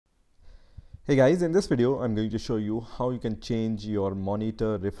Hey guys, in this video I'm going to show you how you can change your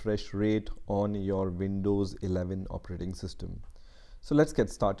monitor refresh rate on your Windows 11 operating system. So let's get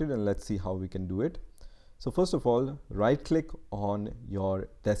started and let's see how we can do it. So first of all, right click on your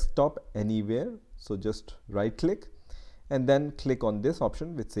desktop anywhere. So just right click and then click on this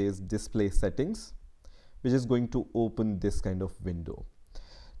option which says display settings, which is going to open this kind of window.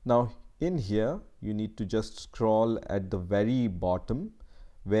 Now in here you need to just scroll at the very bottom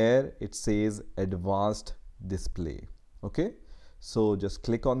where it says advanced display. Okay, so just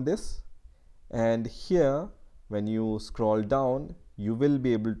click on this, and here when you scroll down you will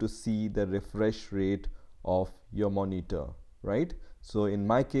be able to see the refresh rate of your monitor, right? So in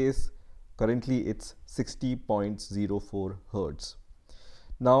my case currently it's 60.04 Hertz.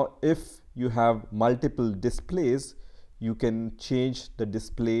 Now if you have multiple displays, you can change the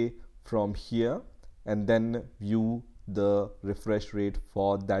display from here and then view the refresh rate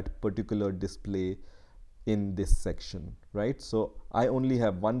for that particular display in this section, right? So I only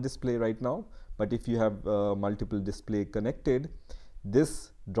have one display right now, but if you have multiple display connected,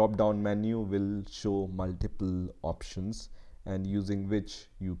 this drop down menu will show multiple options, and using which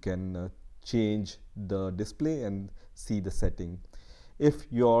you can change the display and see the setting.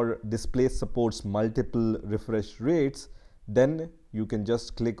 If your display supports multiple refresh rates, then you can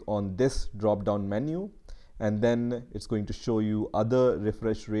just click on this drop down menu, and then it's going to show you other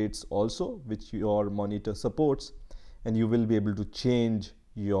refresh rates also which your monitor supports, and you will be able to change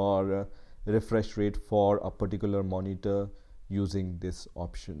your refresh rate for a particular monitor using this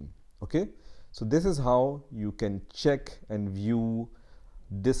option. Okay, so this is how you can check and view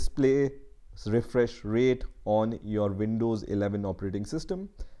display refresh rate on your Windows 11 operating system.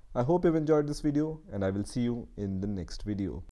 I hope you've enjoyed this video, and I will see you in the next video.